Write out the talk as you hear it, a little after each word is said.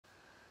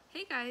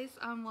Hey guys,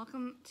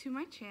 welcome to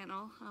my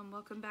channel.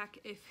 Welcome back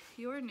if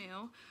you're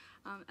new.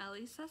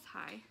 Ellie says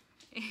hi,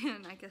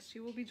 and I guess she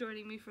will be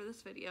joining me for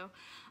this video.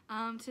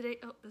 Today,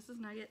 oh, this is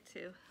Nugget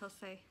too. He'll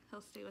stay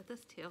with us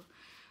too.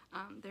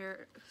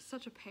 They're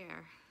such a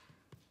pair.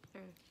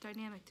 They're a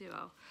dynamic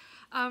duo.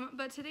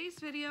 But today's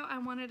video, I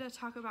wanted to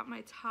talk about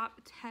my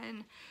top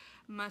 10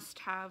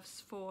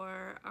 must-haves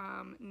for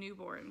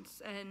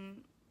newborns.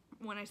 And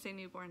when I say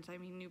newborns, I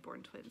mean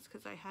newborn twins,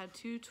 because I had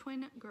two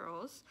twin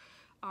girls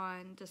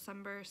on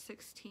December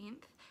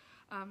 16th,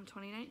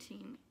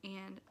 2019,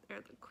 and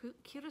they're the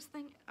cutest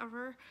thing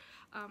ever.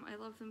 I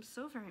love them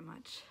so very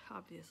much,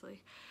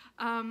 obviously.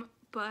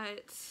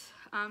 But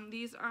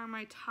these are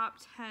my top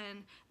 10,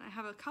 and I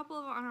have a couple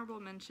of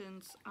honorable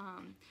mentions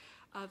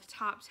of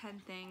top 10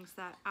 things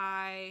that if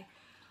I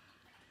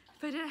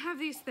didn't have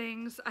these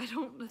things, I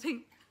don't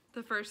think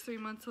the first 3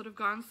 months would have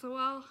gone so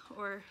well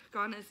or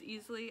gone as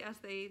easily as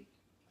they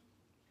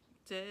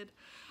did.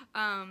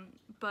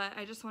 But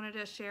I just wanted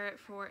to share it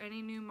for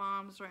any new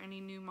moms or any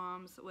new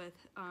moms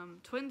with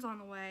twins on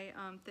the way,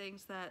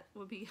 things that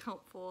would be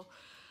helpful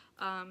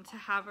to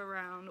have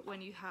around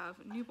when you have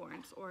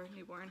newborns or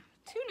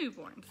two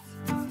newborns.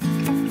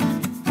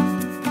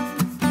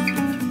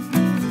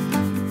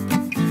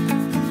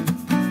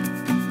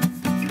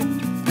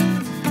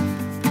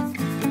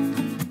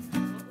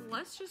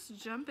 Let's just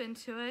jump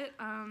into it.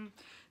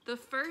 The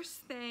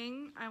first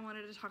thing I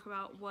wanted to talk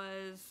about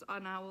was,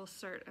 and I will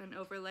start an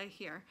overlay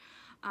here,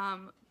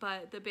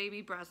 but the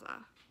baby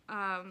Brezza.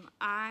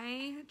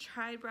 I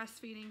tried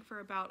breastfeeding for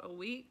about a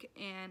week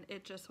and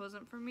it just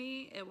wasn't for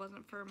me. It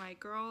wasn't for my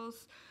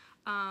girls,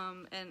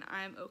 and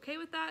I'm okay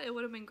with that. It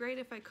would have been great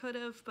if I could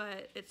have,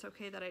 but it's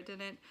okay that I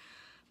didn't.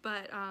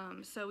 But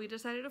so we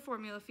decided to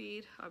formula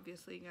feed.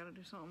 Obviously, you gotta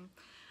do something.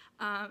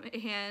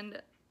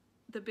 And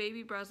the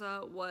baby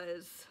Brezza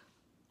was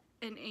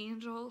an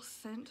angel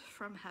sent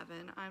from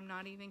heaven. I'm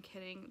not even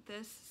kidding.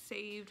 This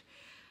saved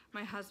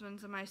my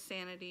husband's and my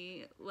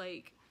sanity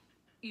like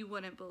you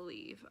wouldn't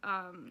believe.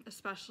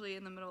 Especially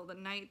in the middle of the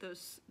night,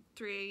 those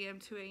 3 a.m.,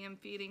 2 a.m.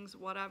 feedings,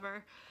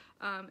 whatever.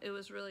 It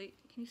was really,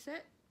 can you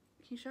sit?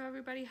 Can you show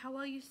everybody how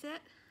well you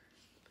sit?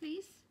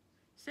 Please?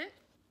 Sit?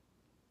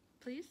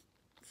 Please?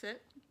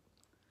 Sit?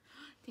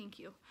 Thank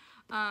you.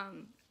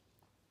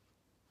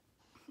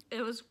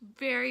 It was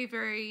very,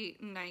 very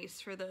nice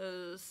for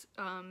those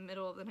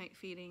middle of the night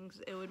feedings.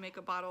 It would make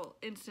a bottle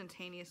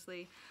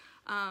instantaneously.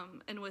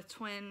 And with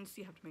twins,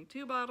 you have to make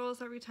 2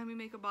 bottles every time you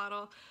make a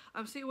bottle.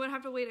 So you would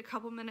have to wait a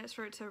couple minutes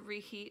for it to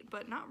reheat,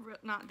 but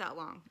not that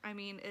long. I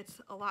mean,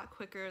 it's a lot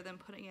quicker than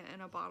putting it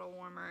in a bottle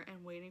warmer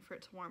and waiting for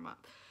it to warm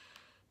up.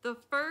 The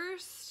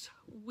first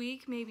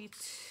week, maybe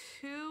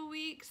 2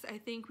 weeks, I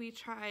think we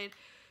tried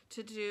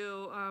to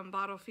do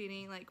bottle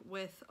feeding like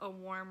with a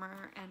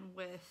warmer and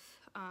with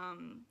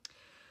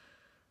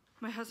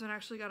my husband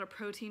actually got a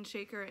protein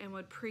shaker and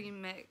would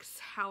pre-mix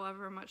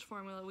however much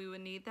formula we would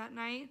need that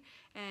night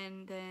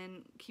and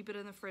then keep it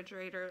in the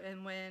refrigerator.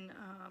 And when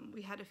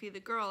we had to feed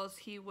the girls,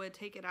 he would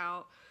take it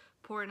out,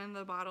 pour it in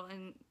the bottle,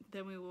 and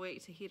then we would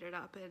wait to heat it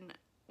up. And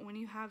when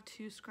you have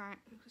 2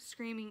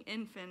 screaming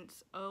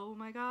infants, oh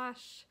my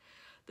gosh,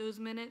 those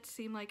minutes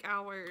seem like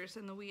hours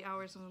in the wee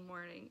hours of the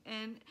morning.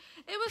 And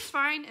it was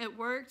fine, it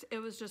worked. It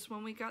was just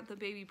when we got the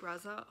baby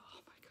Brezza,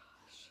 oh my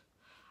gosh,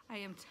 I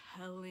am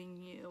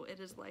telling you,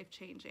 it is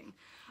life-changing.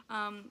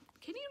 Can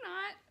you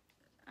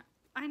not,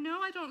 I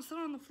know I don't sit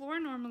on the floor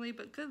normally,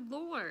 but good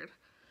Lord,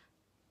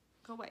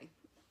 go away,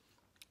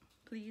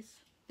 please,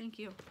 thank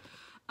you.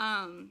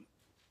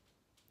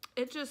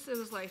 It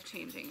was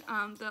life-changing.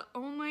 The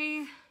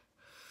only,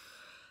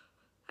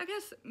 I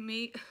guess,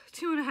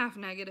 2.5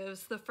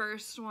 negatives. The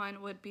first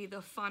one would be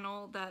the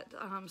funnel that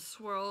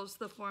swirls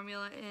the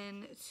formula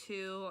in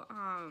to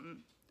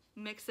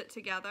mix it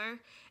together.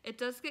 It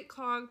does get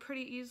clogged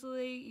pretty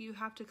easily. You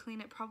have to clean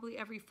it probably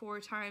every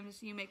 4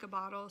 times you make a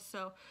bottle.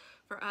 So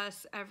for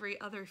us, every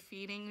other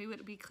feeding, we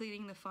would be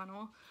cleaning the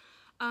funnel,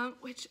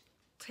 which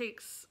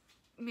takes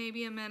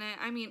maybe a minute.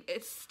 I mean,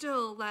 it's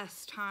still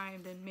less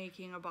time than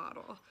making a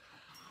bottle.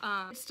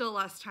 It's still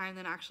less time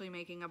than actually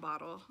making a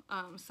bottle.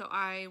 So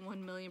I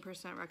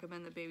 1,000,000%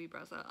 recommend the baby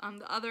Brezza.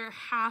 The other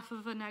half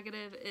of a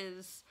negative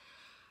is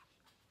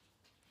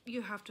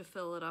you have to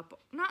fill it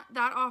up. Not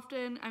that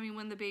often. I mean,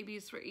 when the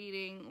babies were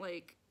eating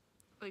like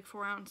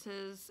 4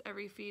 ounces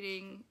every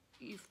feeding,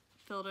 you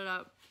filled it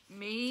up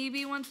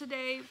maybe once a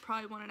day,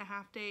 probably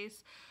 1.5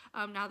 days.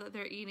 Now that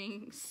they're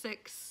eating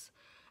 6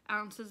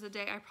 ounces a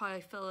day, I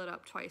probably fill it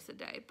up twice a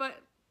day.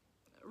 But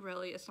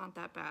really, it's not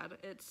that bad.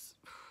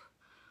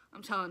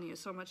 I'm telling you,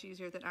 it's so much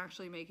easier than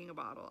actually making a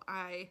bottle.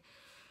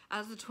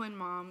 As a twin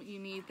mom, you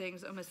need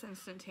things almost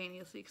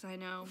instantaneously, because I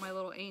know my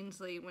little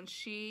Ainsley, when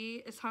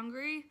she is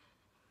hungry,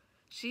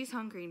 she's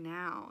hungry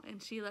now,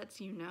 and she lets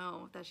you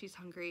know that she's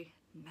hungry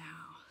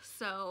now.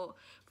 So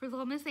for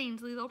little Miss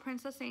Ainsley, little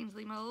Princess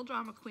Ainsley, my little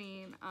drama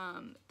queen,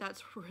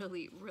 that's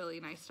really, really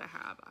nice to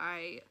have.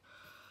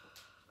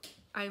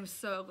 I'm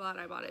so glad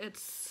I bought it.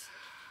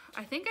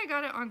 I think I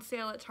got it on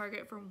sale at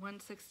Target for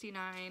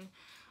 $169.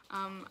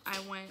 I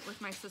went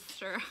with my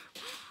sister.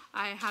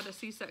 I had a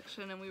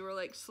C-section and we were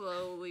like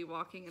slowly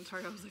walking in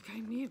Target. I was like, I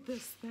need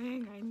this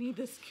thing. I need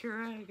this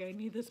Keurig. I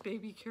need this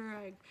baby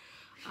Keurig.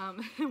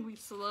 And we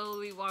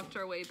slowly walked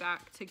our way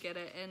back to get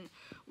it. And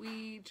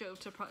we drove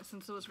to,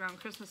 since it was around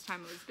Christmas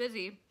time, it was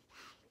busy.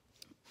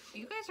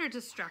 You guys are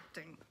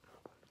distracting.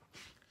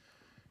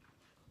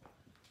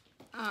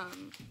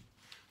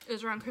 It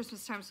was around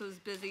Christmas time, so it was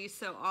busy,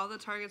 so all the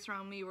Targets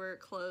around me were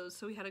closed,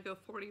 so we had to go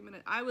 40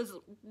 minutes. I was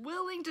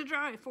willing to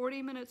drive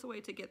 40 minutes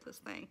away to get this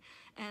thing,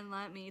 and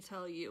let me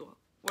tell you,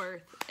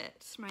 worth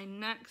it. My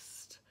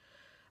next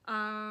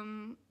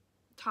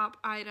top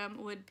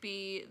item would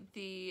be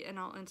the, and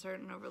I'll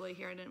insert an overlay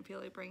here, I didn't feel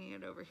like bringing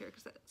it over here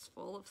because it's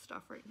full of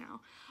stuff right now,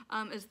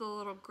 is the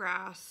little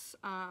grass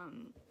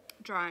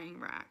drying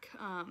rack.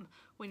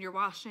 When you're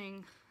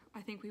washing,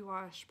 I think we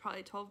wash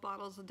probably 12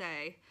 bottles a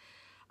day.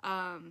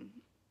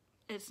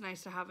 It's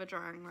nice to have a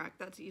drying rack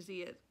that's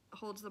easy. It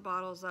holds the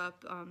bottles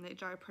up. They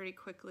dry pretty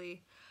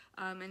quickly.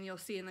 And you'll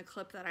see in the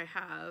clip that I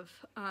have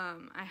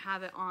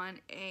it on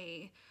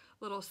a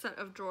little set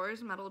of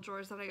drawers, metal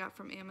drawers that I got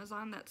from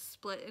Amazon that's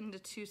split into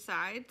two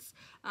sides.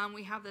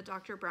 We have the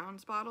Dr.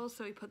 Brown's bottles,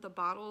 so we put the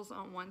bottles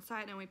on one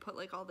side and we put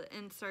like all the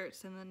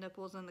inserts and the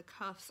nipples and the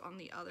cuffs on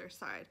the other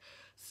side.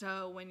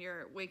 So when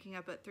you're waking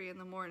up at 3 in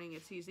the morning,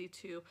 it's easy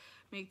to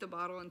make the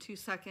bottle in 2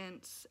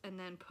 seconds and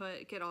then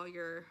get all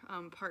your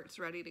parts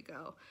ready to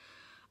go.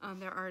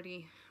 They're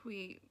already,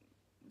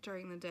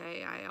 during the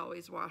day, I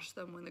always wash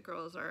them. When the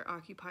girls are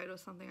occupied with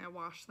something, I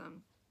wash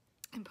them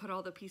and put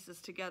all the pieces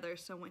together,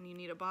 so when you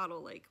need a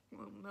bottle, like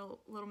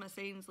little Miss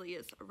Ainsley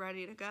is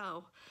ready to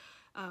go,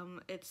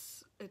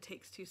 it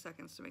takes 2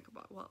 seconds to make a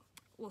bottle. Well,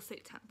 we'll say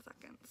 10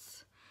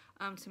 seconds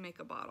to make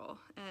a bottle.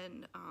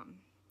 And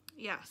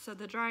yeah, so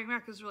the drying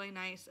rack is really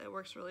nice. It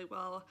works really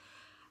well.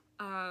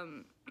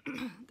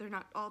 They're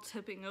not all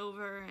tipping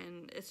over,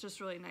 and it's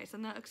just really nice.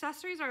 And the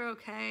accessories are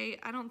okay.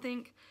 I don't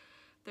think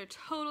they're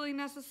totally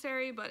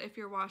necessary, but if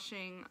you're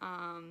washing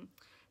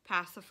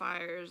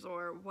pacifiers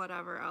or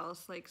whatever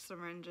else, like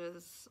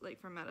syringes, like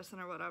for medicine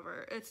or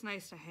whatever, it's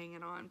nice to hang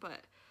it on.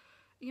 But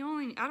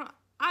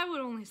I would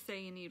only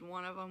say you need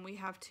one of them. We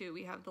have two.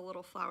 We have the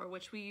little flower,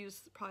 which we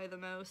use probably the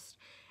most,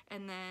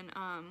 and then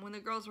when the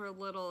girls were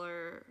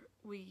littler,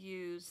 we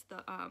used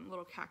the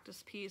little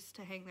cactus piece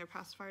to hang their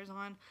pacifiers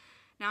on.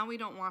 Now we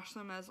don't wash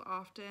them as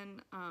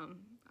often,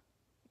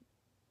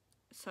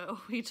 so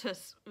we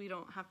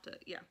don't have to,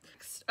 yeah.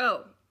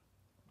 Oh,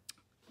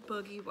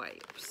 boogie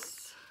wipes.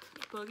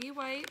 Boogie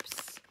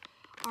wipes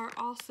are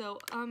also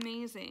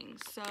amazing.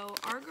 So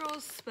our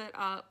girls spit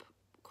up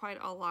quite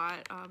a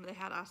lot. They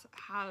have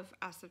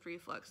acid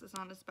reflux. It's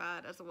not as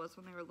bad as it was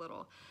when they were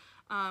little.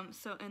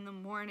 So in the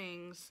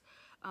mornings,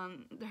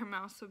 their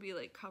mouths would be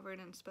like covered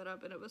in spit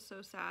up, and it was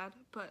so sad.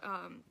 But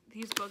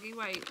these boogie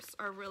wipes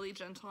are really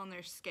gentle on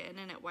their skin,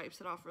 and it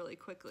wipes it off really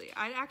quickly.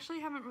 I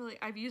actually haven't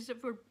I've used it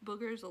for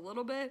boogers a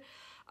little bit,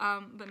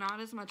 but not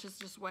as much as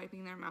just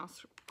wiping their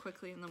mouths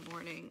quickly in the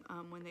morning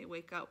when they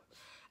wake up.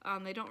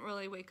 They don't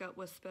really wake up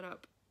with spit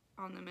up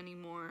on them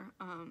anymore,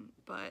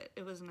 but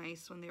it was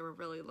nice when they were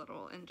really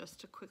little, and just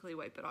to quickly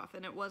wipe it off.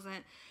 And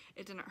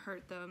it didn't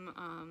hurt them,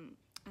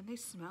 and they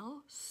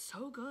smell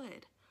so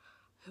good.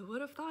 Who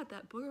would have thought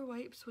that booger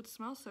wipes would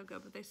smell so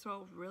good? But they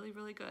smell really,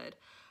 really good.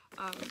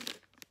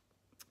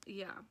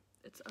 Yeah,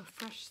 it's a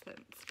fresh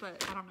scent,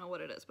 but I don't know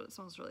what it is, but it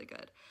smells really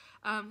good.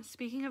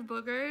 Speaking of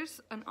boogers,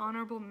 an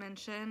honorable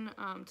mention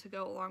to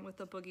go along with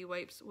the boogie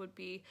wipes would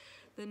be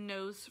the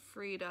Nose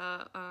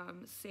Frida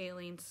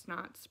saline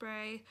snot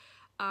spray.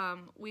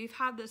 We've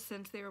had this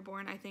since they were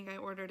born. I think I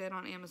ordered it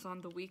on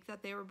Amazon the week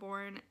that they were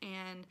born,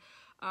 and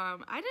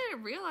I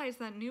didn't realize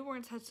that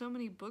newborns had so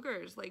many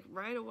boogers, like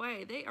right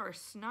away. They are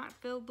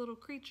snot-filled little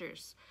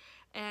creatures.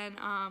 And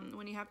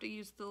when you have to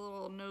use the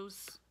little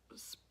nose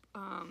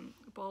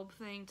bulb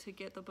thing to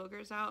get the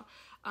boogers out,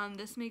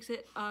 this makes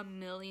it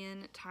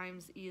 1,000,000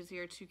 times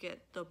easier to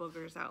get the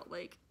boogers out.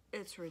 Like,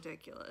 it's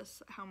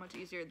ridiculous how much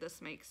easier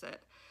this makes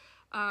it.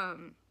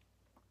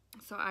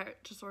 So I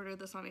just ordered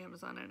this on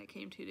Amazon, and it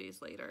came 2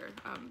 days later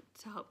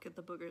to help get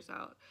the boogers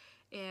out.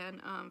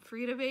 And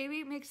Frida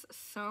Baby makes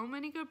so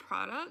many good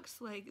products.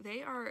 Like,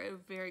 they are a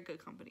very good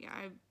company.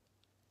 I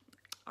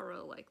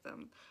really like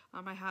them.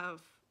 I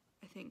have,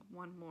 I think,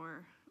 one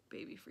more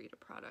Baby Frida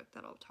product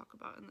that I'll talk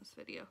about in this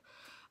video.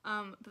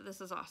 But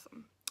this is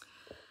awesome.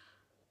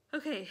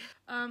 Okay,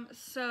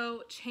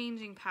 so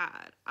changing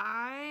pad.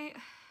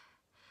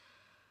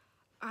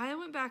 I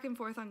went back and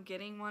forth on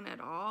getting one at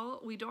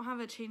all. We don't have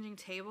a changing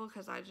table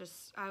because I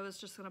was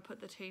just gonna put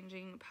the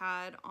changing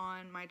pad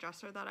on my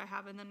dresser that I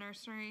have in the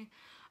nursery.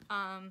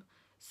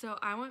 So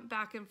I went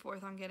back and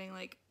forth on getting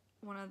like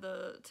one of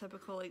the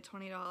typical like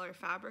 $20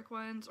 fabric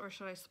ones, or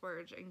should I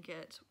splurge and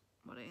get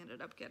what I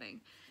ended up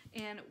getting.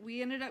 And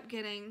we ended up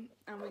getting,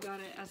 and we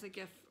got it as a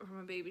gift from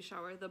a baby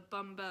shower, the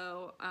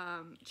Bumbo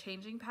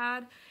changing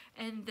pad.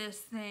 And this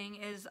thing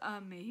is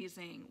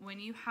amazing. When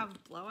you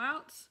have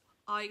blowouts,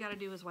 all you gotta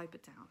do is wipe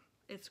it down.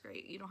 It's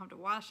great. You don't have to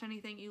wash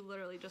anything. You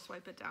literally just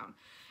wipe it down.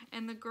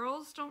 And the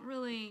girls don't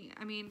really,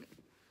 I mean,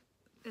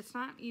 it's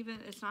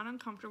not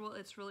uncomfortable.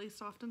 It's really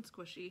soft and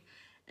squishy.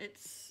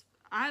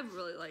 I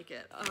really like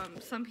it.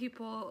 Some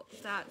people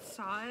that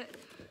saw it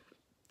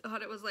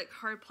thought it was like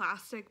hard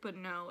plastic, but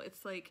no,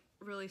 it's like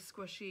really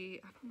squishy.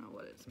 I don't know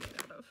what it's made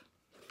out of.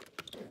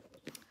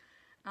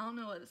 I don't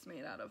know what it's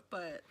made out of,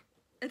 but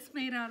it's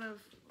made out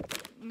of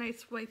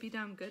nice wipey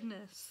down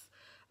goodness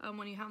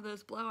when you have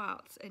those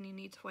blowouts and you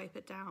need to wipe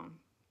it down,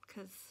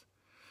 because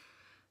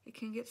it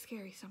can get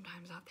scary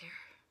sometimes out there.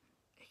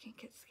 It can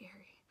get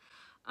scary.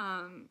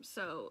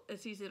 So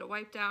it's easy to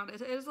wipe down.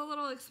 It is a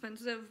little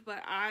expensive,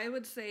 but I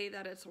would say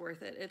that it's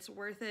worth it. It's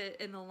worth it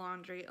in the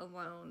laundry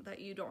alone, that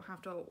you don't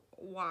have to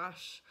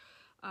wash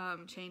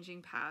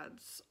changing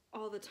pads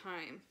all the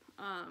time.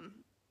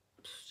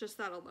 Just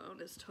that alone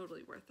is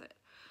totally worth it.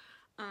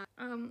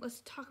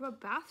 Let's talk about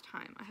bath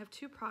time. I have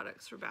two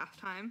products for bath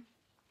time.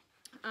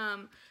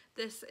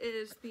 This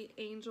is the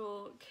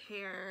Angel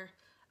Care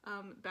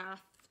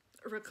bath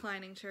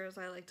reclining chair, as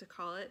I like to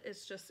call it.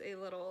 It's just a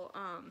little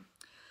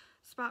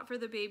spot for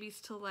the babies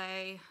to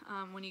lay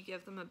when you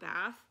give them a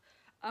bath.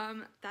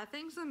 That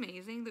thing's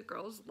amazing. The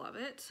girls love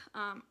it.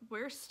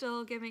 We're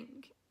still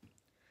giving...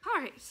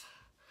 All right.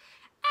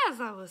 As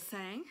I was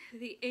saying,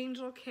 the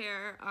Angel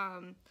Care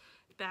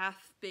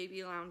bath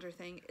baby lounger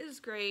thing is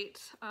great.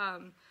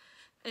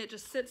 It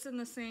just sits in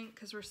the sink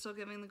because we're still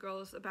giving the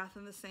girls a bath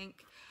in the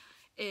sink.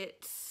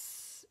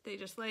 They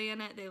just lay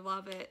in it. They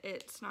love it.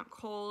 It's not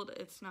cold.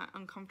 It's not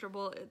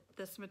uncomfortable.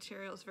 This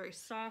material is very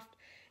soft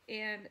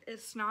and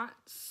it's not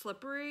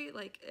slippery.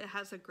 Like, it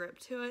has a grip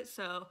to it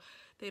so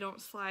they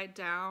don't slide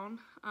down.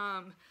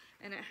 And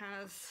it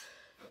has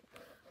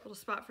a little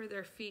spot for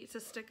their feet to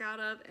stick out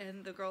of,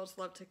 and the girls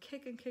love to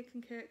kick and kick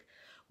and kick.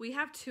 We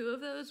have two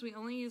of those. We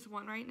only use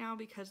one right now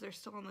because they're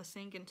still in the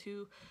sink, and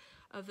two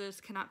of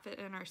those cannot fit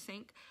in our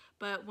sink.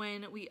 But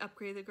when we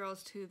upgrade the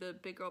girls to the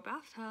big girl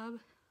bathtub,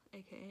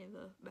 aka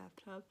the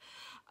bathtub,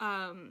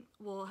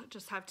 we'll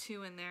just have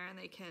two in there and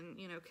they can,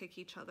 you know, kick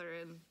each other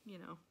and, you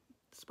know,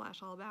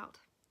 splash all about.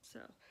 So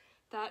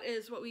that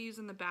is what we use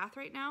in the bath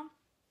right now.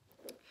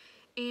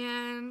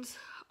 And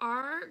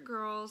our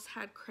girls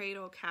had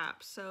cradle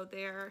caps, so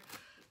their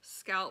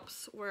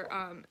scalps were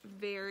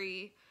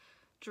very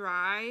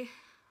dry.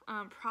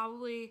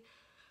 Probably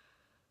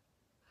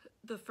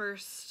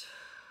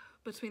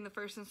between the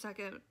first and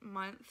second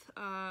month,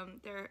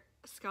 their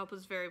scalp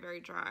was very, very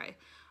dry,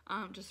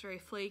 just very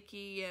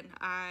flaky, and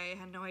I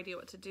had no idea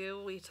what to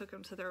do. We took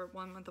them to their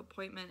 1-month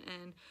appointment,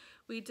 and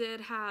we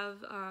did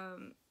have,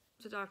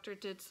 the doctor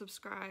did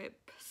subscribe.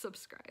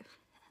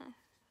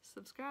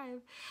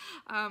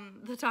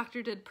 The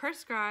doctor did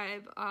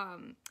prescribe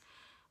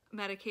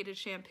medicated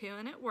shampoo,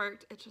 and it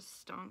worked. It just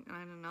stunk and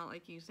I did not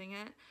like using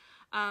it.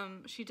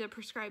 She did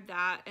prescribe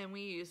that and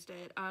we used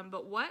it.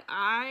 But what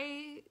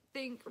I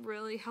think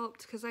really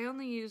helped, because I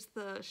only used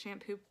the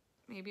shampoo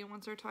maybe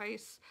once or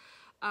twice,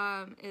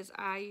 is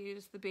I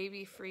used the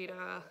Baby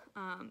Frida.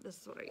 This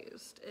is what I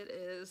used. It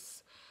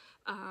is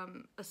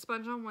a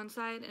sponge on one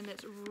side, and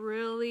it's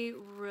really,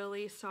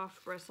 really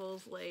soft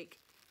bristles. Like,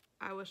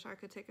 I wish I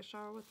could take a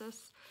shower with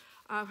this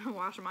and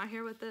wash my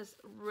hair with this.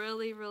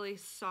 Really, really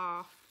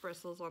soft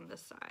bristles on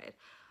this side.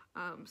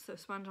 So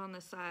sponge on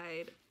this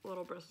side,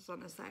 little bristles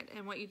on this side.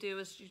 And what you do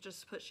is you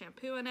just put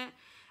shampoo in it.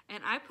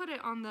 And I put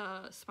it on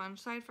the sponge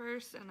side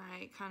first, and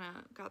I kind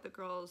of got the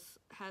girls'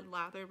 head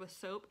lathered with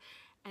soap.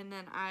 And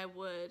then I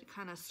would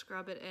kind of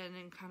scrub it in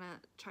and kind of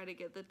try to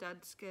get the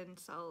dead skin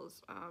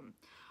cells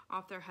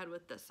off their head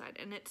with this side.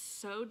 And it's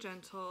so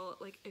gentle.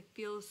 Like, it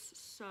feels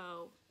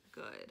so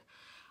good.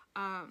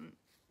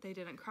 They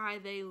didn't cry.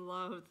 They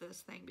loved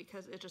this thing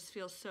because it just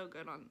feels so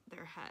good on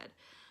their head.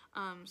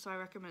 So I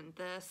recommend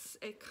this.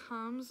 It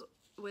comes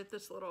with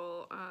this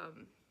little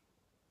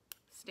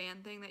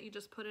stand thing that you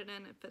just put it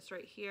in. It fits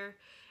right here.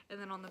 And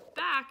then on the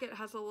back, it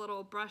has a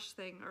little brush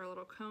thing or a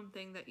little comb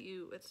thing that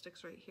it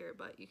sticks right here,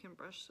 but you can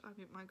brush. I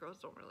mean, my girls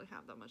don't really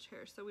have that much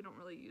hair, so we don't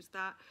really use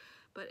that.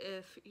 But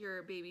if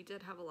your baby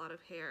did have a lot of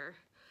hair,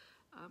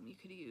 you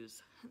could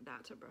use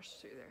that to brush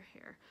through their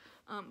hair.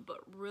 But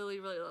really,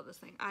 really love this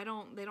thing. They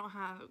don't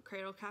have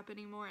cradle cap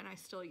anymore, and I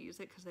still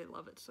use it because they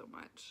love it so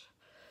much.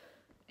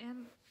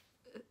 And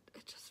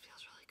it just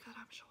feels really good,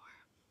 I'm sure.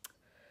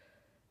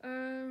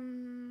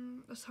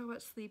 Let's talk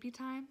about sleepy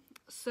time.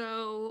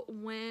 So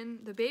when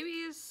the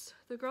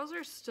girls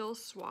are still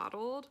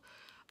swaddled,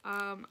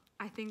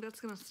 I think that's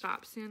gonna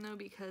stop soon though,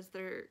 because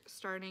they're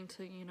starting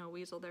to, you know,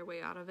 weasel their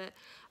way out of it.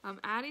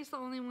 Addie's the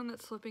only one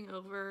that's slipping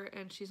over,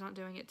 and she's not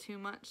doing it too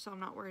much, so I'm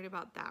not worried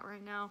about that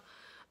right now.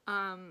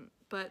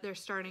 But they're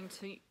starting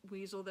to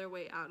weasel their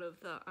way out of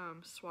the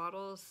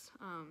swaddles,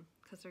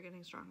 because they're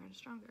getting stronger and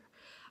stronger.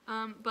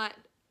 But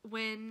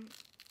when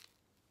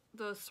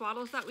the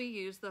swaddles that we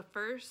used,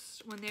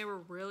 when they were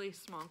really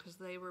small, because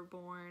they were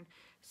born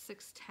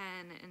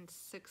 6'10" and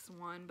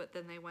 6'1", but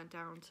then they went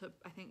down to,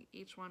 I think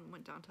each one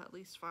went down to at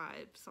least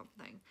 5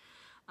 something.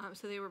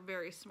 So they were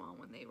very small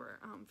when they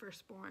were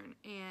first born,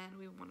 and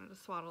we wanted to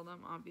swaddle them,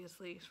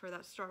 obviously, for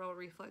that startle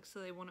reflex so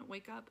they wouldn't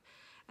wake up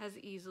as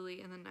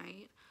easily in the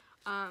night.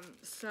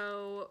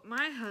 So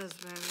my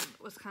husband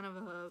was kind of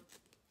a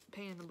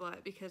pain in the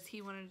butt because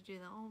he wanted to do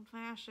the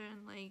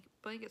old-fashioned like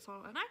blanket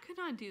swaddle, and I could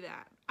not do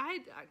that.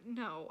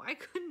 No, I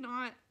could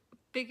not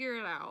figure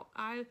it out.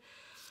 I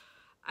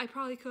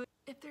probably could.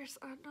 If there's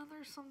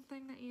another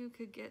something that you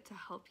could get to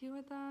help you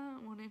with that,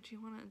 wouldn't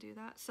you want to do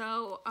that?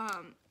 So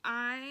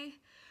I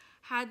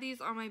had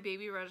these on my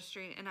baby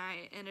registry, and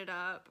I ended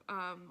up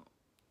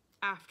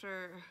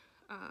after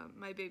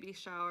my baby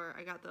shower,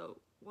 I got the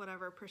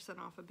whatever %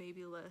 off a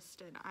baby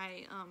list, and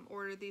I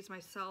ordered these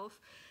myself.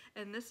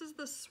 And this is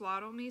the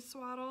Swaddle Me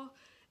Swaddle.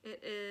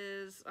 It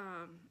is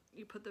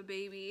you put the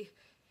baby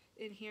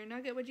in here.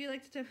 Nugget, would you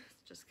like to do?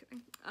 Just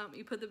kidding.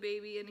 You put the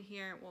baby in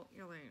here. Well,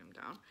 you're laying him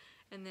down,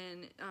 and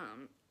then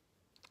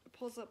it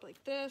pulls up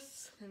like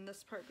this, and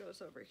this part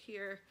goes over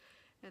here,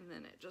 and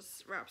then it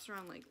just wraps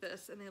around like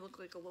this, and they look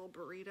like a little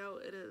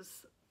burrito. It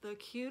is the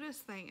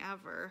cutest thing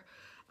ever.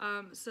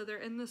 So they're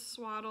in this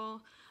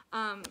swaddle.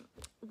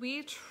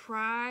 We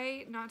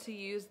try not to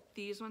use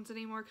these ones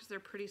anymore because they're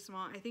pretty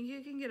small. I think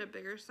you can get a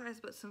bigger size,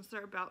 but since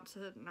they're about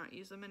to not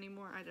use them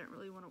anymore, I didn't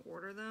really want to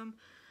order them.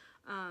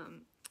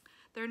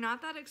 They're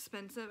not that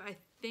expensive. I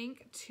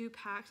think 2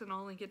 packs, and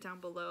I'll link it down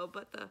below,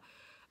 but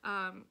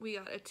we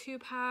got a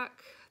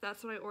 2-pack.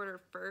 That's what I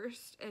ordered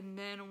first, and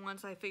then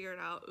once I figured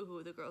out,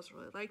 ooh, the girls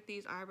really like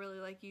these, I really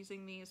like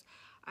using these,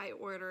 I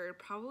ordered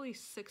probably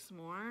 6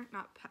 more,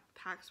 not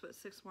packs, but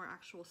 6 more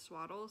actual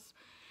swaddles.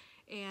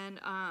 And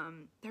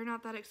they're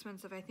not that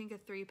expensive. I think a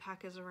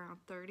 3-pack is around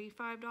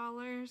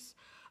 $35,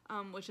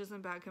 which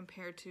isn't bad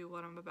compared to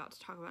what I'm about to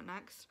talk about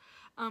next.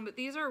 But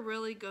these are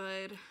really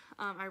good.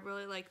 I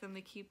really like them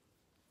to keep.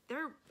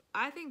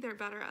 I think they're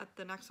better at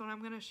the next one I'm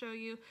going to show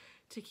you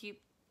to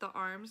keep the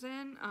arms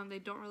in. They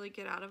don't really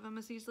get out of them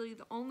as easily.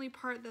 The only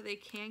part that they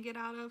can get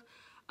out of,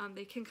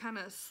 they can kind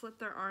of slip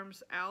their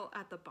arms out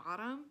at the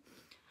bottom.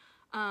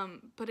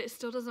 But it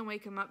still doesn't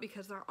wake them up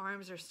because their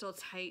arms are still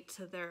tight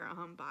to their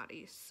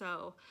bodies.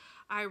 So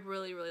I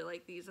really, really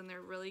like these, and they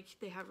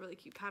have really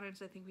cute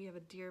patterns. I think we have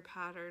a deer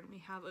pattern, we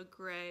have a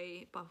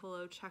gray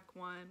buffalo check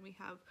one, we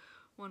have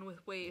one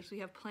with waves, we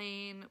have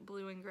plain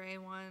blue and gray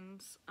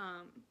ones.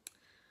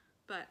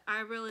 But I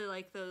really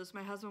like those.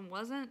 My husband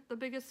wasn't the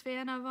biggest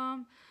fan of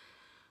them,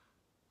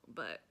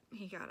 but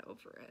he got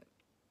over it.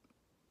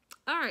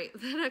 All right,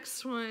 the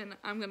next one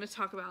I'm going to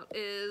talk about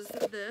is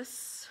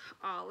this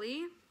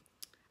Ollie.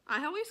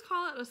 I always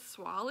call it a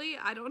swally.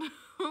 I don't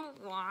know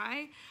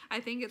why. I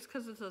think it's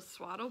because it's a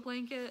swaddle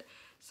blanket.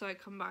 So I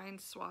combine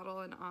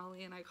swaddle and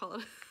Ollie, and I call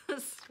it a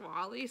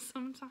swally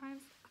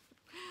sometimes.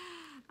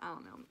 I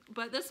don't know.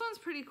 But this one's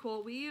pretty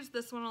cool. We use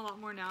this one a lot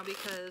more now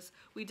because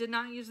we did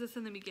not use this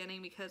in the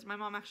beginning because my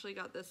mom actually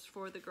got this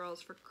for the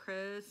girls for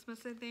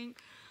Christmas, I think.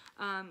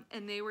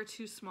 And they were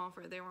too small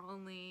for it. They were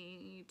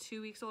only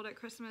 2 weeks old at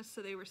Christmas,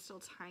 so they were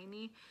still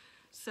tiny.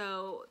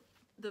 So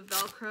the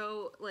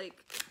Velcro,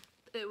 like,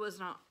 it was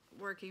not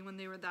working when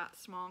they were that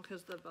small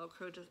because the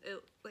Velcro just,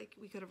 like,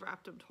 we could have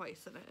wrapped them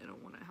twice and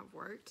it wouldn't have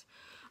worked.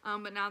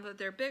 But now that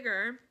they're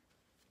bigger,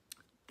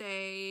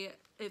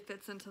 it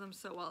fits into them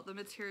so well. The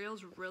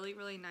material's really,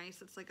 really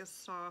nice. It's like a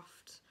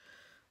soft,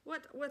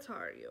 what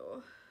are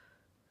you?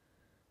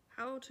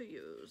 How to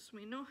use.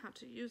 We know how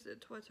to use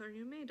it. What are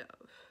you made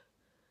of?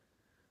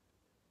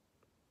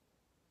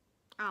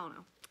 I don't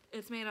know.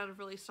 It's made out of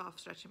really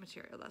soft, stretchy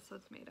material. That's what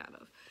it's made out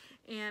of.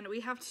 And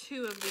we have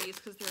 2 of these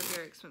because they're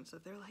very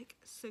expensive. They're like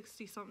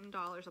 $60-something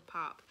a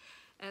pop.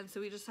 And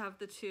so we just have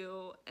the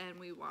 2, and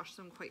we wash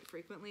them quite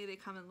frequently. They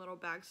come in little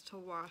bags to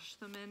wash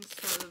them in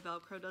so the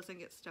Velcro doesn't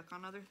get stuck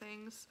on other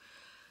things.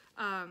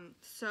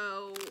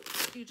 So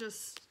you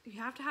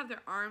have to have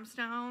their arms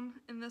down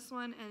in this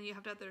one, and you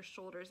have to have their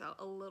shoulders out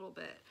a little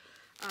bit.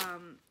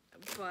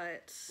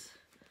 But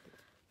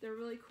they're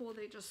really cool.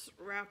 They just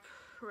wrap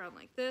around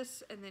like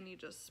this, and then you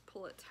just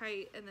pull it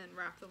tight and then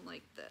wrap them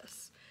like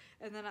this.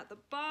 And then at the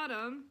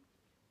bottom,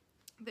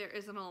 there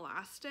is an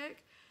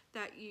elastic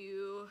that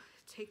you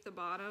take the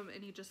bottom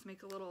and you just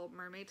make a little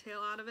mermaid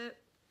tail out of it.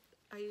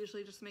 I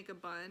usually just make a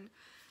bun,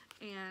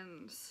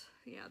 and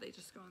yeah, they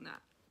just go in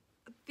that.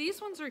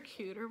 These ones are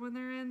cuter when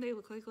they're in. They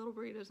look like little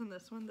burritos in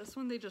this one. This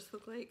one, they just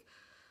look like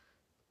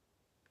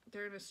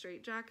they're in a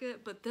straight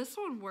jacket, but this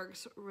one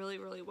works really,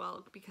 really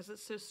well because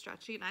it's so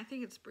stretchy, and I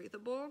think it's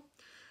breathable.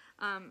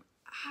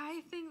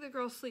 I think the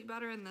girls sleep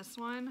better in this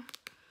one,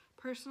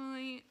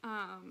 personally,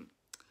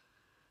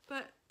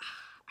 but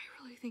I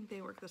really think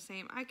they work the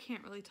same. I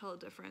can't really tell a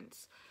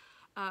difference.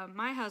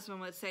 My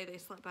husband would say they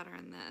slept better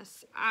in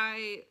this.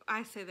 I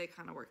say they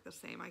kind of work the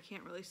same. I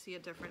can't really see a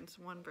difference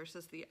one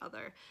versus the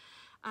other.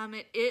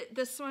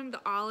 This one,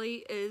 the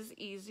Ollie, is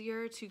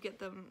easier to get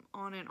them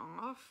on and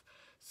off,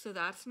 so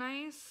that's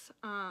nice.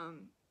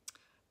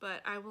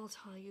 But I will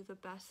tell you, the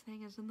best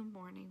thing is in the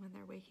morning when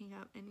they're waking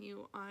up and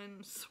you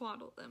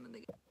unswaddle them.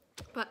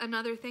 But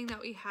another thing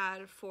that we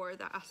had for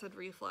the acid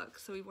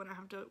reflux, so we wouldn't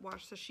have to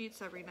wash the sheets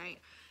every night,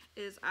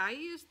 is I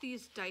use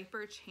these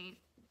diaper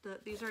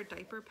these are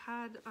diaper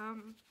pad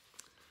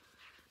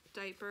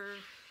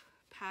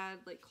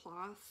like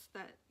cloths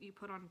that you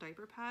put on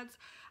diaper pads.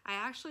 I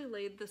actually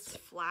laid this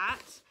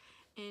flat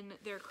in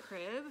their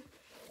crib,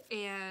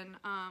 And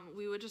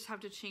we would just have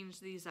to change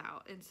these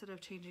out. Instead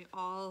of changing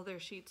all their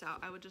sheets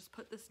out, I would just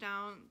put this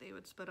down, they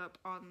would split up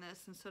on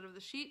this instead of the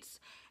sheets,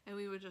 and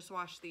we would just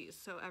wash these.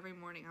 So every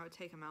morning I would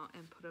take them out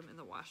and put them in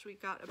the wash. We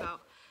got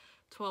about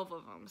 12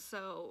 of them,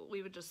 so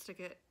we would just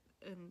stick it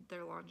in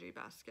their laundry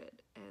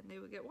basket and they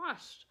would get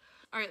washed.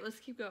 All right,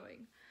 let's keep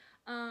going.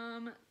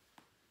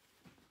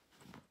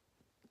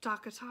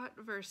 Dakatot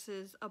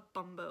versus a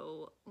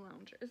Bumbo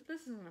lounger. This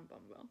isn't a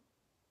Bumbo.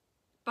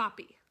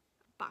 Boppy.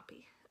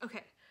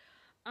 Okay.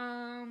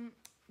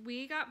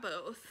 We got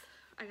both.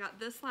 I got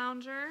this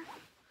lounger,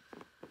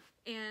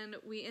 and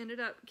we ended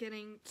up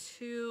getting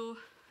 2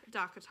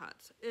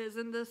 Dakatots.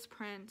 Isn't this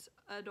print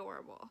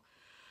adorable?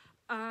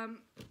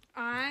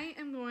 I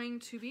am going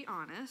to be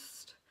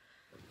honest.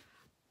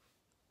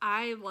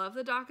 I love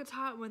the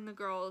Dakatot when the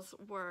girls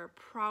were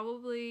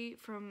probably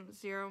from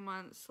 0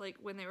 months, like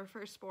when they were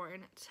first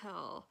born,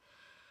 till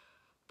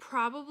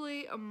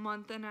probably a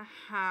month and a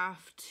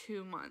half,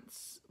 2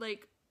 months.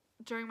 Like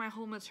during my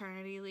whole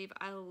maternity leave,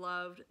 I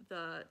loved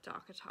the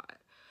Dakatot.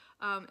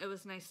 It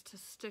was nice to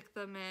stick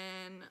them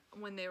in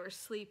when they were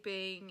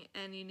sleeping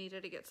and you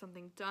needed to get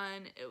something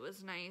done. It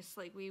was nice,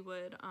 like we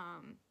would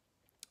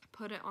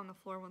put it on the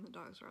floor when the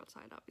dogs were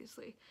outside,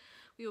 obviously.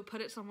 We would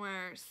put it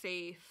somewhere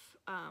safe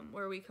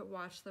where we could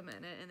watch them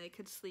in it and they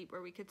could sleep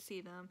where we could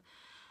see them.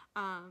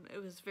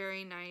 It was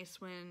very nice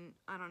when,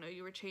 I don't know,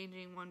 you were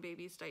changing one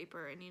baby's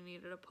diaper and you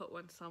needed to put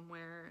one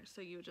somewhere,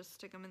 so you would just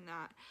stick them in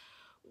that.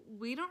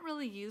 We don't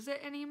really use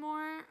it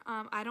anymore.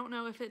 I don't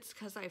know if it's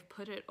because I've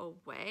put it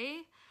away,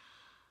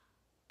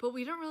 but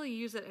we don't really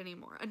use it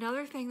anymore.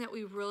 Another thing that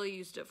we really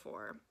used it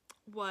for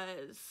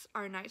was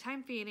our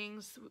nighttime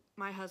feedings.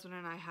 My husband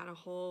and I had a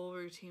whole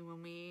routine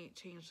when we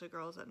changed the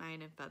girls at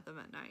night and fed them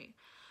at night.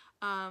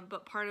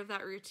 But part of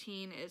that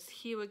routine is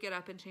he would get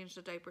up and change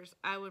the diapers.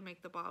 I would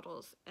make the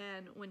bottles.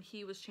 And when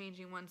he was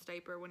changing one's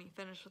diaper, when he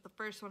finished with the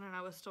first one and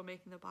I was still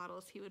making the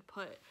bottles, he would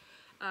put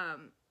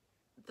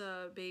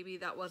the baby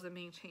that wasn't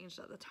being changed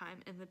at the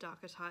time in the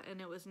Dakatot. And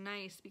it was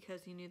nice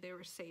because you knew they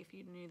were safe.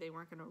 You knew they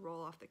weren't going to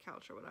roll off the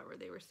couch or whatever.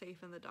 They were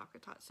safe in the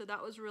Dakatot. So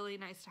that was really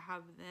nice to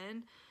have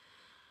then.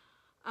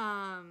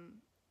 I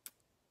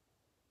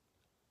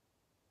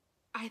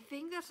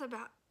think that's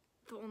about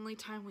the only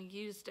time we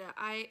used it.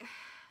 I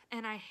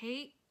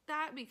hate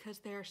that because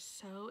they're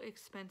so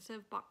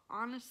expensive, but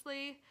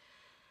honestly,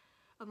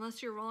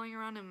 unless you're rolling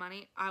around in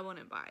money, I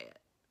wouldn't buy it.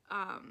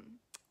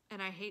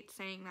 And I hate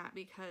saying that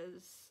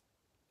because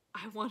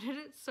I wanted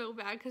it so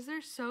bad because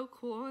they're so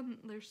cool and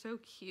they're so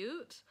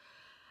cute.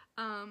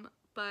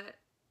 But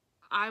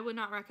I would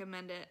not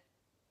recommend it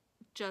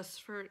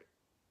just for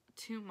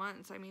 2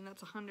 months. I mean,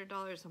 that's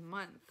 $100 a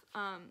month.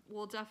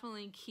 We'll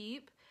definitely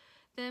keep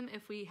them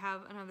if we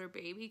have another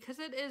baby because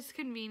it is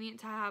convenient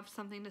to have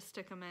something to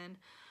stick them in,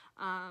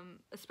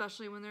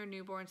 especially when they're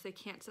newborns. They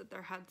can't sit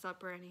their heads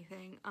up or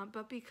anything.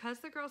 But because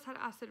the girls had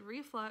acid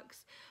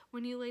reflux,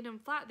 when you laid them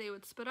flat, they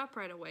would spit up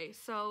right away.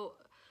 So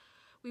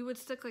we would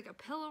stick like a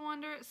pillow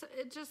under it. So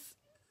it just,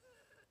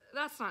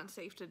 that's not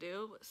safe to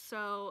do.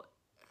 So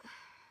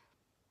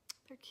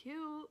they're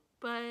cute,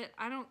 but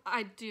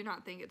I do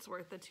not think it's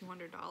worth the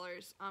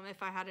 $200.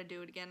 If I had to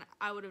do it again,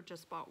 I would have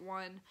just bought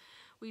one.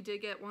 We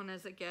did get one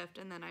as a gift,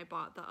 and then I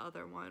bought the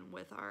other one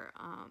with our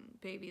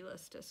baby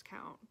list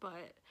discount.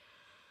 But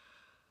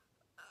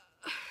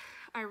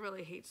I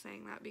really hate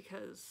saying that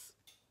because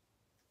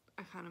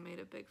I kind of made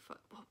a big fuss.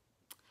 Well,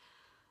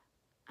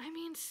 I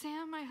mean,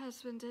 Sam, my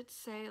husband, did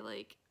say,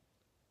 like,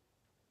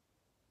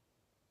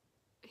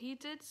 he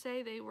did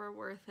say they were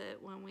worth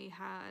it when we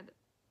had,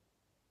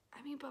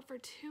 I mean, but for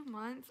 2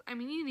 months, I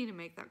mean, you need to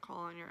make that call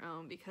on your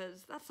own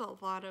because that's a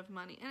lot of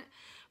money. And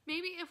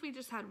maybe if we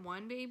just had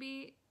one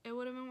baby, it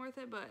would have been worth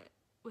it, but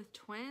with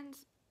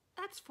twins,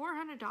 that's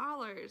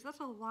 $400. That's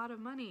a lot of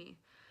money.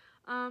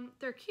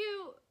 They're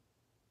cute.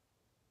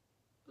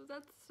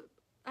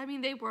 I mean,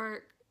 they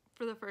work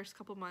for the first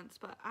couple months,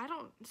 but I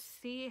don't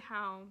see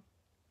how,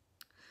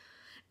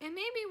 and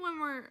maybe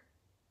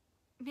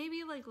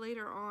like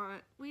later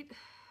on, I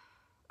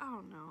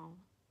don't know.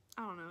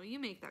 You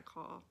make that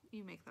call.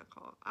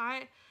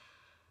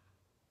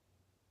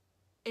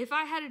 If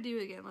I had to do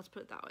it again, let's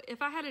put it that way.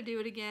 If I had to do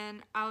it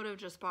again, I would have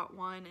just bought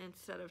one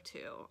instead of 2.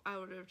 I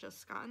would have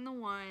just gotten the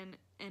one,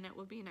 and it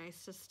would be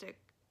nice to stick,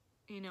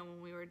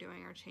 when we were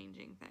doing our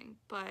changing thing.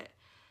 But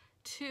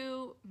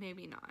 2,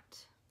 maybe not.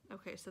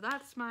 Okay, so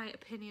that's my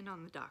opinion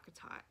on the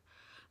Dakatot.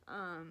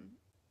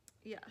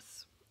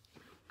 Yes.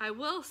 I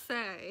will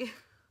say,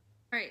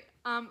 all right,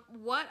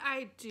 what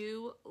I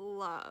do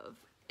love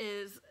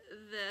is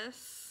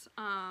this,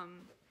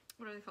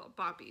 what are they called?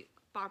 Boppy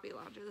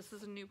lounger. This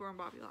is a newborn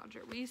Boppy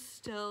lounger. We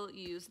still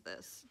use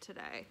this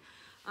today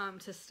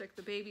to stick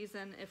the babies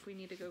in if we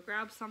need to go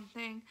grab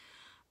something.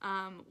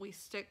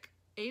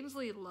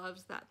 Ainsley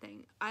loves that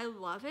thing. I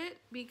love it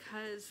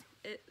because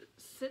it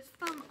sits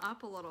them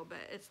up a little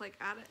bit. It's like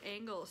at an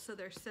angle, so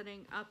they're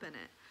sitting up in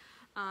it.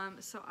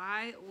 So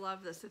I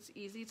love this. It's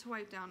easy to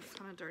wipe down. It's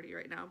kind of dirty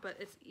right now, but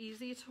it's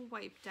easy to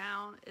wipe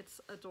down.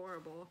 It's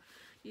adorable.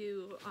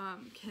 You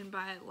can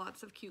buy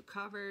lots of cute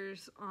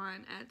covers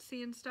on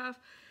Etsy and stuff.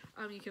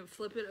 You can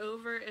flip it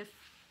over if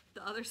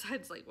the other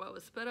side's like what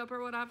was split up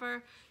or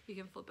whatever. You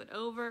can flip it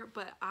over,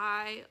 but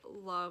I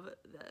love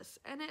this,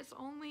 and it's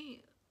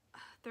only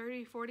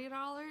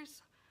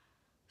 $30–40.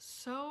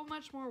 So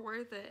much more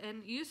worth it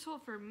and useful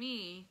for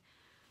me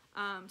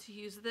to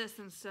use this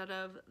instead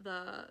of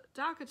the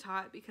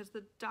DockATot, because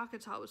the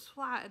DockATot was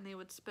flat and they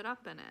would spit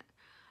up in it.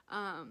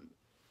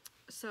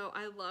 So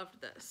I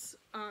loved this.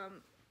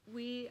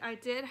 I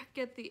did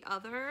get the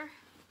other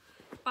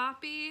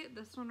boppy,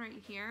 this one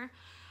right here.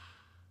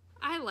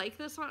 I like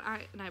this one.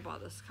 I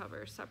bought this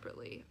cover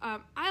separately.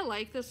 I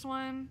like this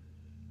one,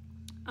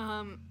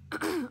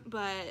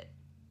 but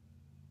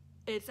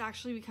it's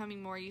actually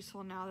becoming more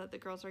useful now that the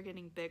girls are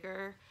getting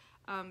bigger,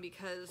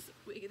 because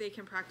they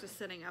can practice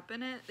sitting up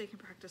in it. They can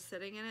practice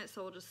sitting in it,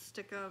 so we'll just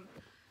stick them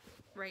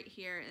right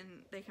here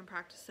and they can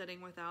practice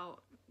sitting without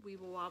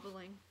weeble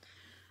wobbling.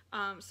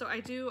 So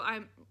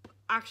I'm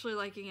actually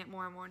liking it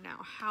more and more now.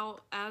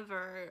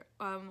 However,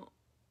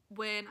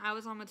 when I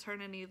was on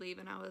maternity leave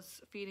and I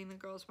was feeding the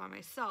girls by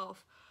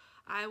myself,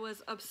 I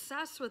was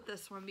obsessed with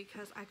this one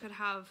because I could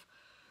have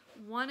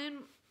one in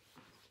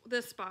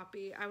this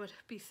boppy. I would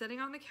be sitting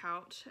on the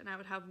couch and I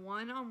would have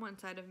one on one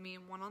side of me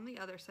and one on the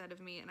other side of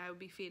me, and I would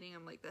be feeding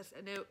them like this,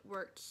 and it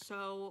worked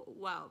so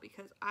well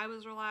because I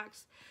was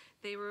relaxed,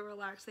 they were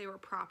relaxed, they were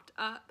propped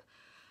up,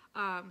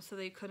 so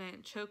they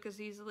couldn't choke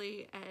as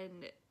easily,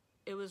 and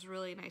it was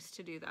really nice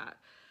to do that.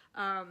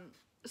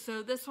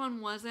 So this one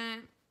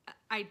wasn't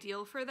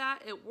ideal for that.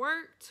 It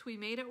worked, we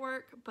made it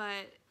work,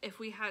 but if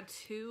we had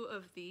two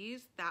of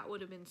these, that would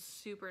have been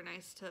super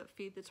nice to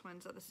feed the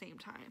twins at the same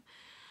time.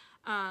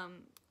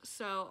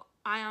 So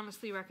I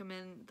honestly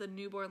recommend the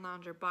Newborn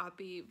Lounger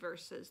Boppy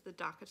versus the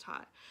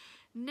DockATot.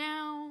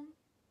 Now,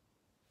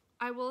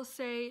 I will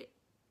say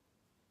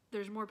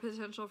there's more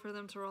potential for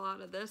them to roll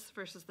out of this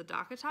versus the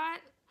DockATot.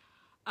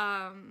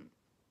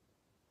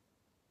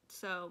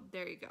 So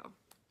there you go.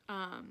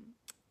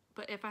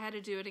 But if I had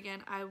to do it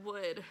again, I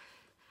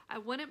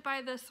wouldn't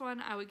buy this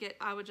one. I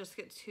would just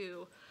get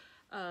two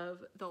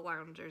of the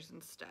loungers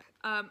instead.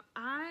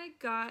 I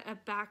got a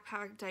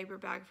backpack diaper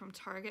bag from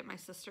Target. My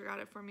sister got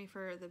it for me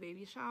for the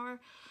baby shower.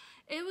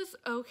 It was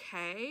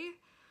okay.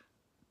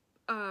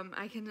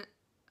 I can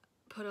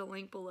put a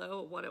link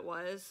below what it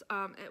was.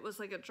 It was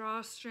like a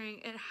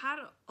drawstring. It had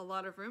a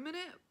lot of room in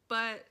it,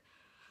 but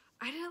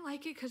I didn't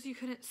like it because you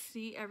couldn't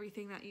see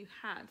everything that you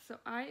had. So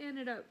I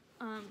ended up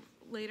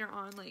later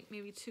on, like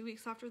maybe 2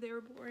 weeks after they were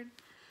born,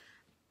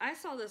 I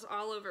saw this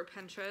all over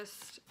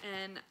Pinterest,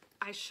 and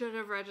I should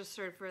have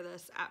registered for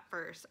this at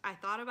first. I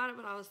thought about it,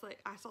 but I was like,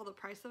 I saw the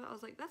price of it. I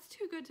was like, that's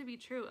too good to be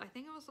true. I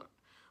think it was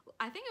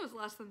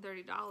less than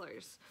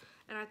 $30,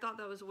 and I thought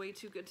that was way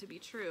too good to be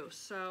true.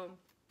 So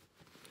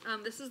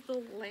this is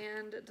the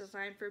Land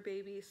Designed for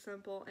Babies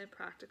Simple and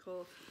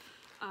Practical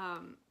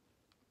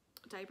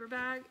diaper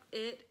bag.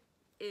 It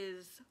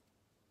is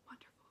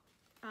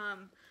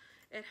wonderful.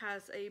 It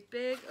has a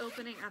big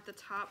opening at the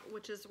top,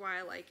 which is why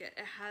I like it.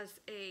 It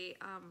has a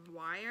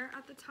wire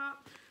at the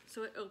top,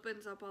 so it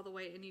opens up all the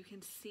way and you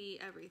can see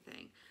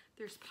everything.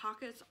 There's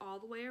pockets all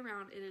the way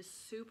around. It is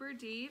super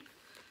deep.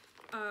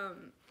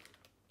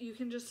 You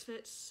can just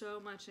fit so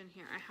much in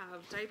here. I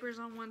have diapers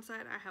on one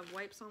side. I have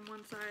wipes on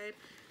one side.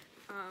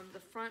 The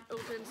front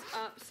opens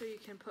up so you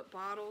can put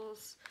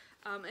bottles.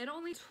 It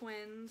only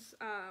twins.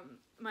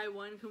 My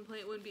one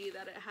complaint would be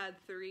that it had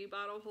 3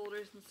 bottle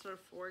holders instead of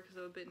 4 because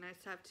it would be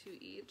nice to have 2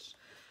 each.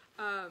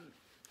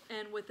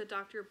 And with the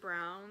Dr.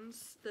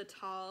 Brown's, the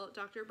tall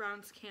Dr.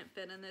 Brown's can't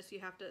fit in this. You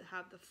have to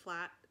have the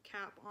flat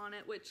cap on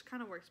it, which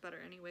kind of works better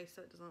anyway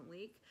so it doesn't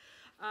leak.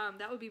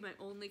 That would be my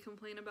only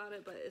complaint about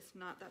it, but it's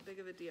not that big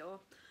of a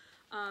deal.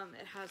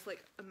 It has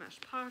like a mesh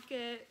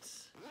pocket.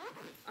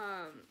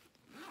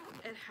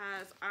 It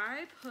has,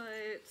 I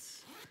put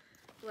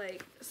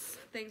like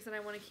things that I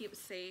want to keep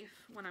safe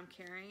when I'm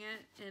carrying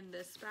it in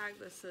this bag.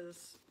 This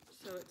is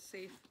so it's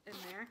safe in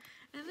there.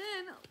 And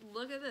then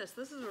look at this.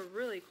 This is a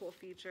really cool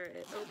feature.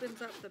 It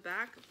opens up the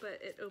back, but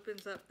it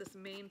opens up this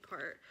main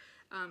part.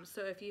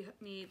 So if you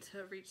need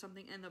to reach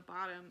something in the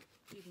bottom,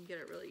 you can get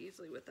it really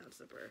easily with that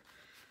zipper.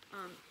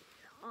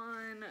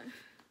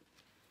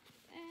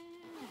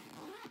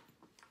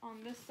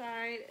 On this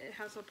side, it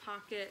has a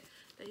pocket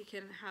that you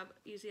can have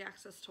easy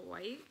access to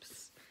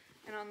wipes.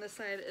 And on this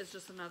side is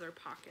just another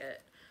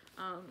pocket.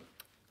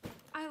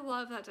 I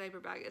love that diaper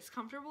bag. It's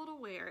comfortable to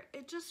wear.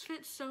 It just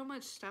fits so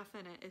much stuff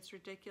in it. It's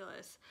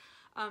ridiculous.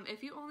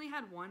 If you only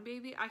had one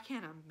baby, I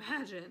can't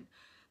imagine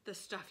the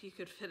stuff you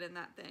could fit in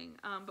that thing.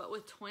 But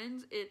with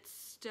twins, it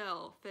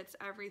still fits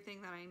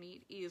everything that I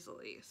need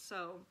easily.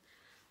 So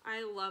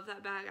I love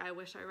that bag. I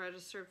wish I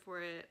registered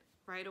for it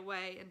right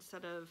away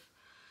instead of,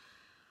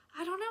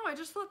 I don't know, I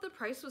just thought the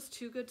price was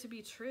too good to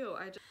be true.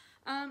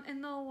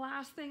 And the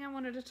last thing I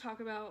wanted to talk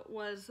about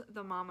was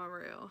the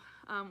Mamaroo.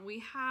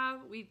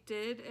 We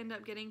did end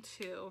up getting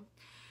 2,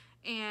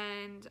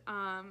 and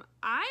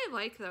I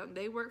like them.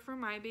 They work for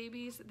my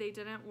babies. They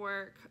didn't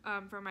work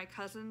for my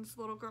cousin's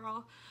little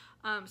girl.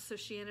 So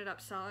she ended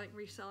up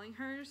reselling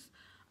hers.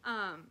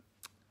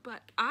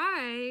 But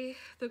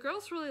the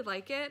girls really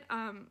like it.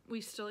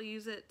 We still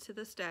use it to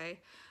this day.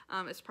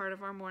 It's part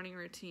of our morning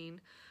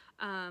routine.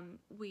 I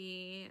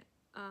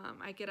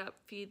get up,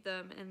 feed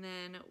them, and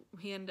then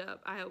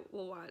I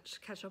will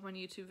catch up on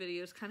YouTube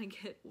videos, kind of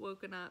get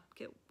woken up,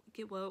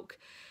 get woke,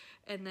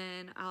 and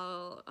then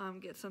I'll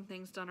get some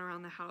things done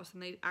around the house,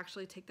 and they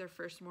actually take their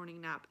first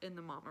morning nap in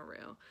the mama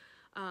room.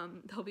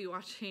 They'll be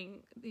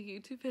watching the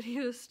YouTube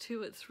videos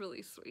too. It's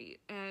really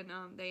sweet, and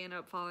they end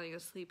up falling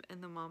asleep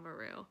in the mama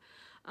room,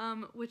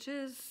 which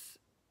is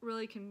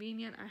really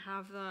convenient. I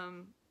have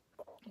them,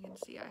 you can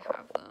see I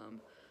have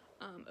them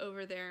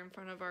over there in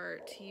front of our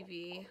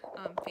TV,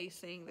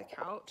 facing the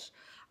couch.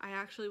 I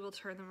actually will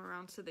turn them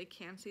around so they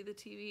can see the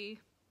TV.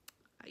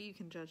 You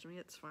can judge me,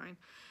 it's fine.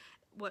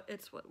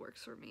 It's what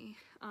works for me.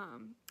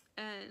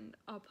 And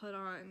I'll put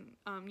on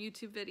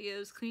YouTube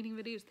videos, cleaning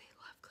videos. They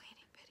love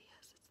cleaning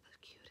videos. It's the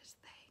cutest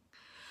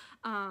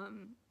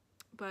thing.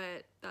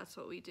 But that's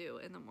what we do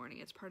in the morning.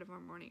 It's part of our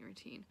morning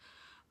routine.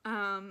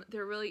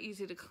 They're really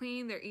easy to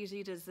clean. They're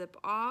easy to zip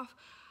off.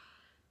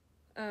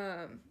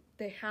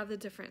 They have the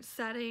different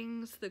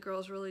settings. The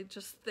girls really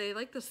they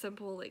like the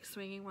simple, like,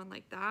 swinging one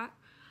like that.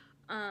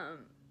 I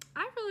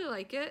really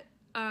like it.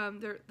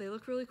 They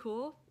look really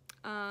cool.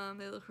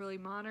 They look really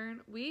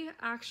modern.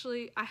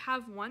 I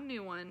have one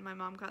new one. My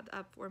mom got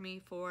that for me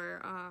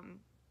for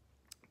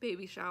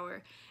baby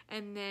shower,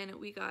 and then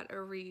we got a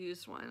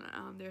reused one.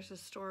 There's a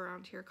store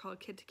around here called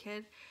Kid to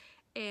Kid,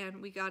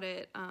 and we got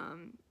it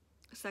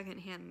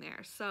secondhand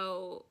there.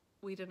 So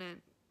we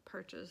didn't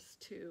purchase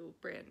two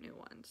brand new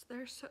ones.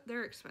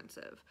 They're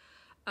expensive.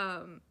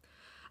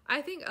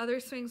 I think other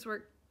swings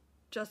work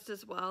just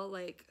as well.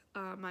 Like,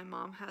 my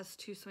mom has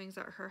two swings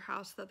at her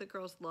house that the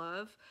girls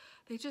love.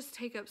 They just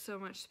take up so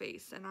much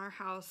space, and our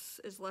house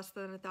is less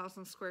than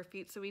 1,000 square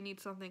feet, so we need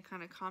something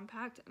kind of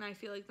compact, and I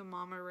feel like the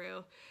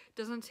Mama-Roo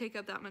doesn't take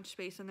up that much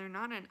space, and they're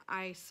not an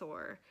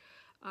eyesore.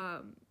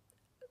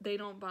 They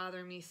don't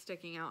bother me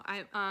sticking out.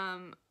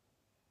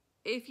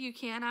 If you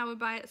can, I would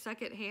buy it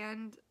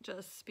secondhand,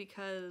 just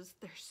because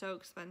they're so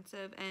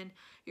expensive, and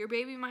your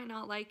baby might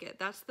not like it.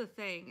 That's the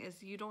thing,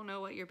 is you don't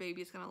know what your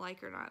baby's gonna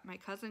like or not. My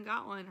cousin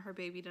got one, her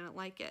baby didn't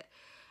like it.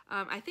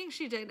 I think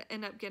she did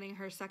end up getting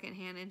her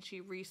secondhand, and she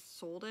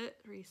sold it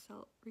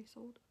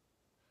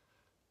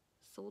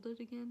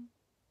again.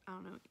 I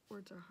don't know,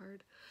 words are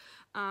hard.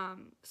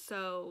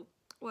 So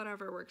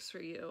whatever works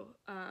for you.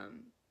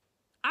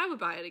 I would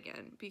buy it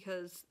again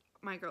because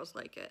my girls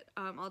like it.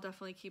 I'll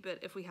definitely keep it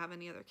if we have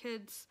any other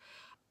kids.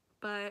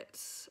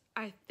 But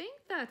I think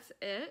that's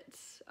it.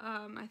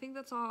 I think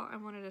that's all I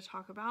wanted to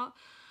talk about.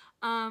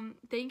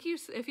 Thank you.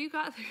 If you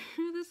got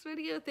through this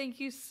video, thank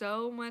you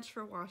so much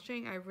for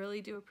watching. I really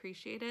do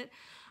appreciate it.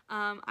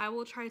 I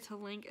will try to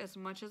link as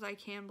much as I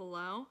can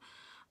below.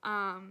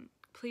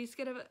 Please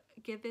give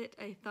it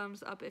a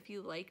thumbs up if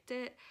you liked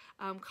it.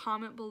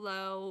 Comment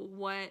below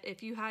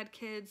if you had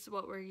kids,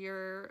 what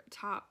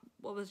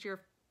was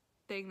your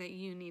thing that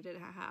you needed to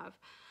have.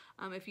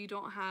 If you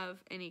don't have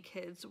any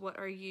kids, what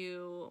are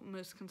you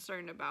most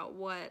concerned about?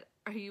 What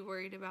are you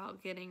worried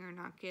about getting or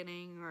not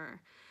getting, or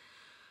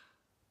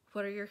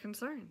what are your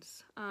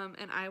concerns?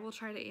 And I will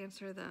try to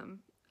answer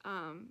them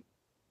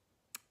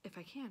if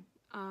I can.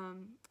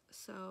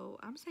 So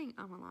I'm saying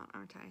a lot,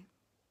 aren't I?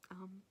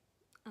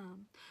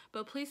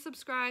 But please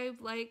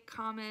subscribe, like,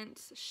 comment,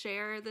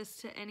 share this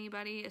to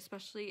anybody,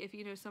 especially if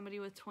you know somebody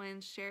with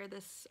twins. Share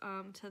this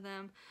to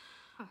them.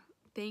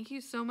 Thank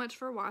you so much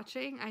for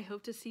watching. I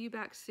hope to see you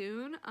back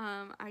soon.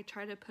 I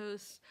try to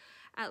post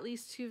at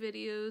least 2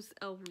 videos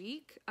a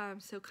week,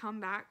 so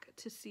come back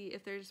to see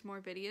if there's more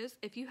videos.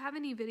 If you have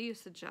any video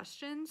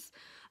suggestions,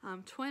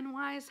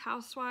 twin-wise,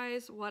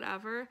 house-wise,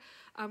 whatever,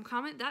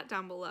 comment that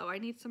down below. I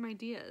need some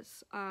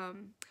ideas.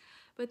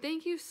 But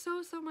thank you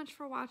so much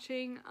for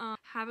watching.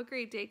 Have a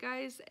great day,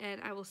 guys,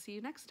 and I will see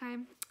you next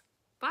time.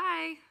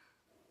 Bye!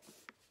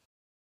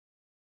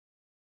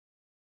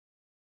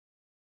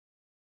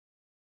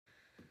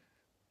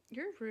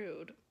 You're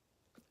rude.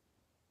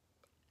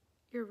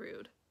 You're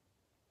rude.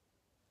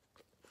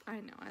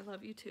 I know, I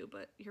love you too,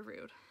 but you're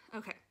rude.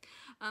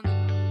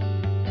 Okay.